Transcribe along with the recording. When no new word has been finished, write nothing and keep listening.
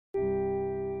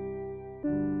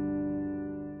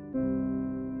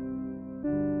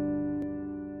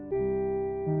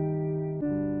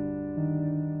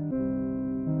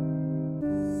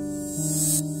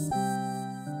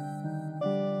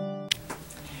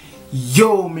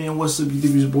Yo man, what's up YouTube?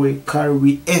 It's your boy Carter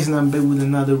Reaction. I'm back with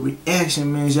another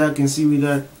reaction, man. As y'all can see, we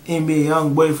got NBA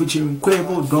Youngboy featuring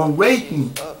Quavo, Don't Rate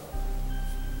Me.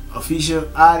 Official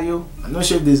audio. I'm not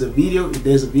sure if there's a video. If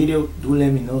there's a video, do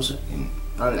let me know so I can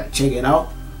probably check it out.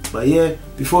 But yeah,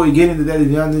 before we get into that, if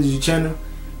you're on this channel,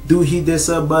 do hit that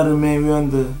sub button, man. We're on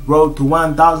the road to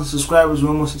 1,000 subscribers. We're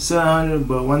almost at 700,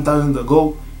 but 1,000 to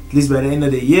go, at least by the end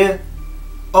of the year.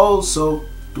 Also,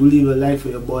 do leave a like for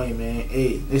your boy, man.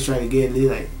 Hey, let's try to get at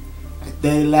least like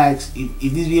 30 likes. If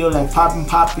this video like popping,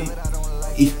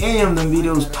 if any of them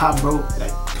videos pop, bro,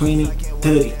 like 20,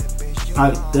 30,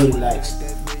 probably 30 likes.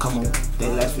 Come on,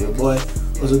 30 likes for your boy.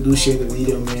 Also do share the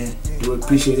video, man. Do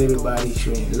appreciate everybody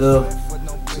showing love,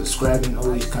 subscribing,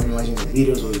 always coming watching the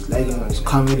videos, always liking, always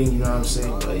commenting, you know what I'm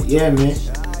saying? But yeah, man.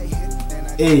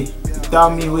 Hey,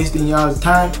 without me wasting y'all's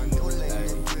time,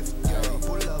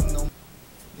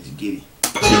 let's get it.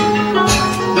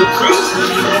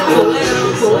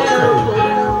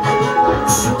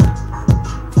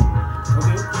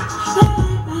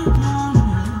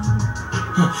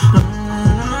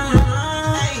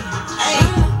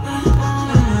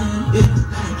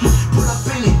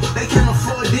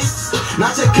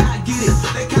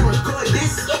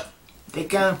 They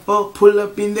can't afford, pull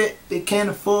up in that, they can't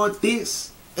afford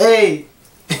this. Hey,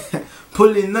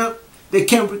 pulling up, they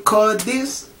can't record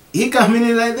this. He coming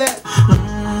in like that.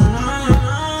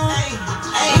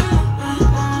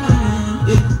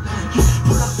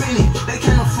 Pull up in it, they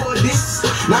can't afford this.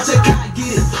 Not they can't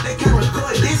get it, they can't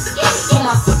record this. Put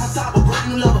myself on top of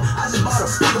brand new lover. I just bought a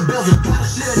bigger bezel. Got a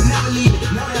shit, never leave it.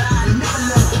 Never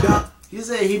love. He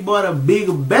said he bought a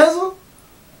bigger bezel?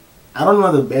 I don't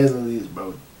know what the bezel is,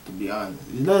 bro. To be honest,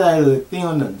 it's not like a thing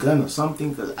on the gun or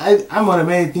something. Cause I'm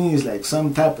automatically thinking it's like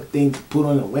some type of thing to put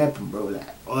on a weapon, bro. Like,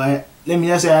 or let me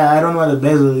just say I don't know what the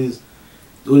bezel is.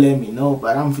 Do let me know,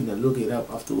 but I'm finna look it up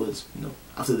afterwards. You know,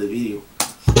 after the video.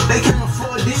 They can't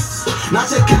afford this, not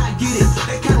they can't get it.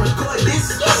 They can't record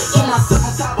this. Put myself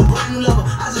on top of brand new lover.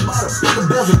 I just bought a bigger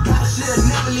bezel. Got a shit,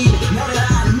 never leave it. Never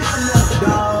lie, never love.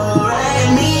 Don't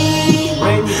rate me.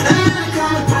 Rate me.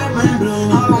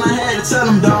 All on my head to tell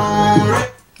them don't rate.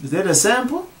 Is that a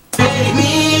sample? Rate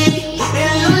me.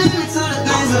 And don't let me tell the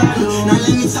things that I do. Now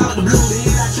let me talk the blues. The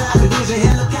hit I try to vision.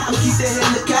 Helicopter, keep that head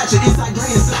in the catcher. It's like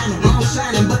green and slamming. I'm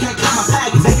shining, but can't count my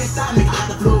package. They can't stop me. I got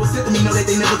the flow, it's sipping me. Know that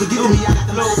they never could get me. I got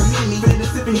the low, I'm hitting me. Ready to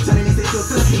sipping me. Turning they say so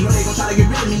silky. Know they gon' try to get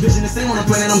rid of me. Vision the same when I'm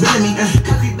playing, I'm bidding me.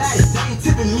 Country baddest, they ain't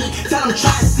tipping me. Tell them to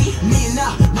try and see me and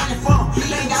now. Running for a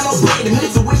beat, ain't got no bread. The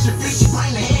minutes of wish and free. She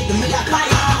bring the head to me. I climb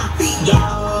on my feet.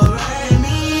 Don't rate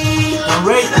me. Don't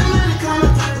rate me.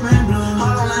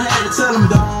 Tell them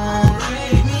don't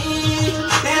rate me.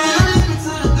 And don't let me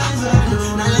tell the things that I do.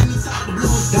 Now let me talk the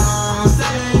blues. Don't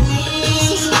save me,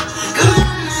 cause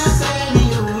I'm not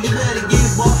saving you. You better get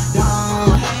it, boy.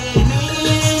 Don't hate me.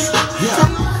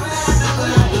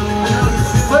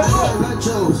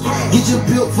 Get your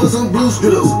built for some blue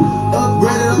strips.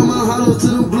 Upgraded all my hollows to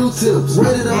them blue tips.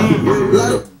 Rated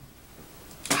up.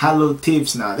 Hollow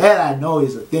tips, now that I know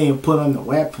is a thing put on the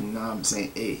weapon. You know what I'm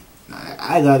saying? Hey,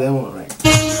 I got that one right.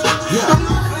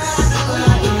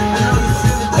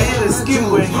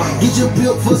 Get your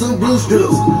built for some blue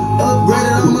strips.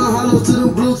 Upgraded all my hollows to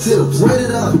them blue tips.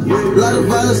 Rated up. Lot of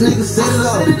violence, niggas set it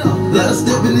off. Lot of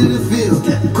stepping in the field.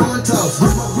 Coin toss.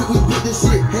 With my brick, we beat this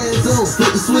shit. Hands on,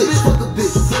 flip the switch. Fuck a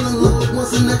bitch. Fell in love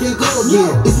once and I can't go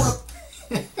again. It's my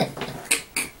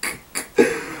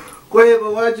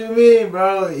Quavo, what you mean,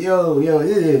 bro? Yo,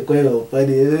 this is Quavo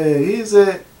funny. He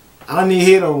said, I only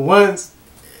hit him once.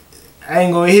 I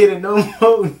ain't gonna hit it no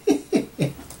more.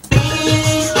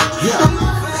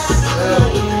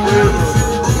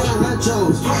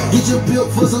 Get your built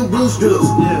for some blue strips.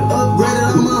 Upgraded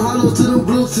all my hollows to them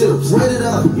blue tips. Rated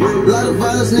up. Lot of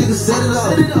violence, niggas set it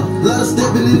off. Lot of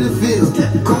stepping in the field.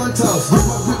 Coin toss. With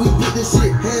my brick, we beat this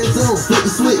shit. Hands on, flip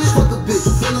the switch. Fuck a bitch.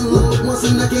 Fell in love once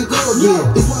and I can't go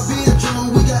again. It's my being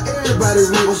drunk, we got everybody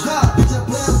rich. Bitch, I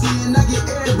play on D and I get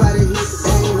everybody hit.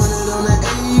 Ain't running on that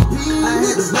AP. I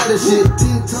had to buy this shit.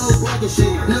 10 toes rockin'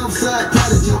 shit. Northside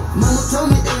prodigy. Mama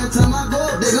told me every time I go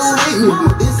up, they gon' hate me.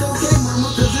 It's okay, mama,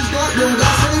 cause it's dark, don't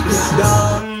got safety.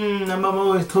 My mama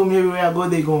always told me everywhere I go,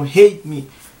 they gon' hate me.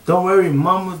 Don't worry,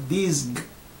 mama,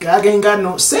 I ain't got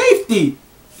no safety.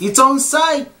 It's on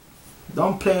site.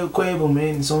 Don't play with Quavo,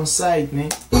 man. It's on site, man.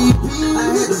 I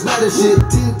had to buy this shit. 10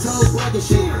 toes rockin'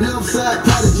 shit. Northside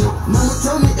prodigy. Mama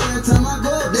told me every time I go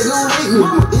up, they gon' hate me.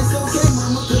 It's okay,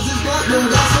 mama, cause it's dark, don't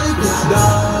got safety.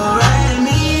 Don't rate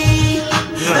me.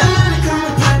 That money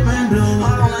coming black, man, blue.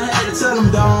 All I had to tell them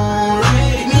don't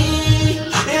rate me.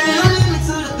 And don't let me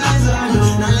to the things that I do.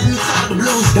 Now let me talk the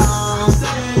blues. Don't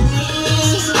save me.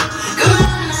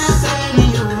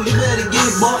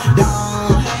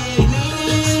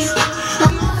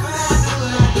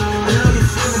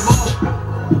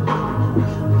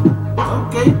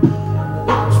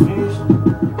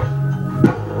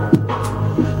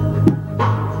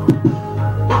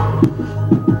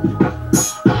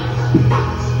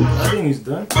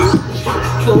 done.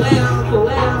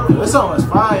 That song was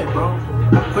fire, bro.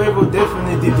 Quavo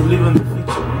definitely did believe in the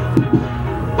future.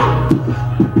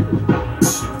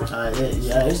 Alright,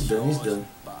 yeah, it's done.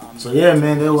 So yeah,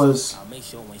 man, that was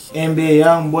NBA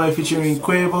Youngboy featuring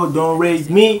Quavo, Don't Rate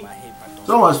Me.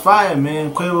 Song was fire,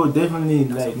 man. Quavo definitely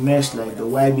like matched like the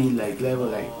YB like level,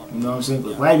 like, you know what I'm saying?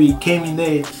 Because YB came in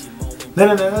there.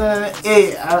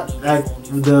 Hey, like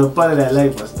the part that I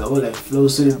like was the whole like flow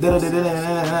series. It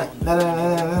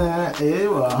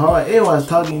was hard. It was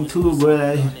talking too, bro.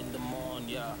 Like,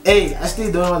 hey, I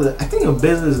still don't know. I think a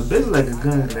bezel is like a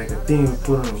gun, like a thing you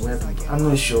put on a weapon. I'm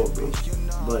not sure, bro.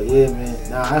 But yeah, man.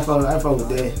 Nah, I fought with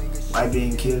that. YB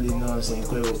ain't killed it. You know what I'm saying?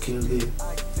 Quavo killed it.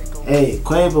 Hey,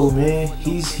 Quavo, man.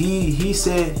 He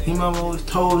said his mama always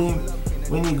told him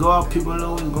when you go out, people are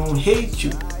always gonna hate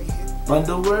you. But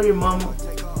don't worry, mama,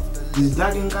 this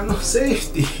dog ain't got no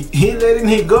safety. He letting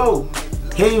it go.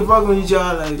 He ain't fucking with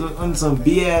y'all like on some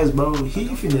BS, bro. He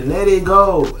finna let it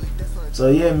go. So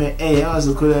yeah, man. Hey, that was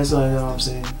a cool ass song, you know what I'm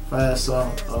saying? Fire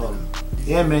song.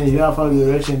 Yeah, man. If y'all follow the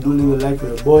direction, do leave a like for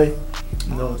your boy.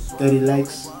 You know, 30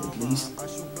 likes at least.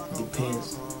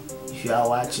 Depends. If y'all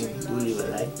watching, do leave a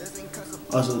like.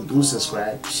 Also, do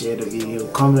subscribe, share the video,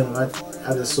 comment what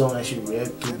other song I should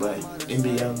react to by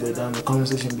NBA Youngboy down in the comment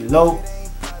section below.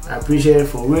 I appreciate it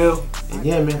for real. And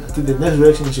yeah, man, I think the next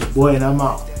reaction is your boy, and I'm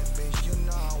out.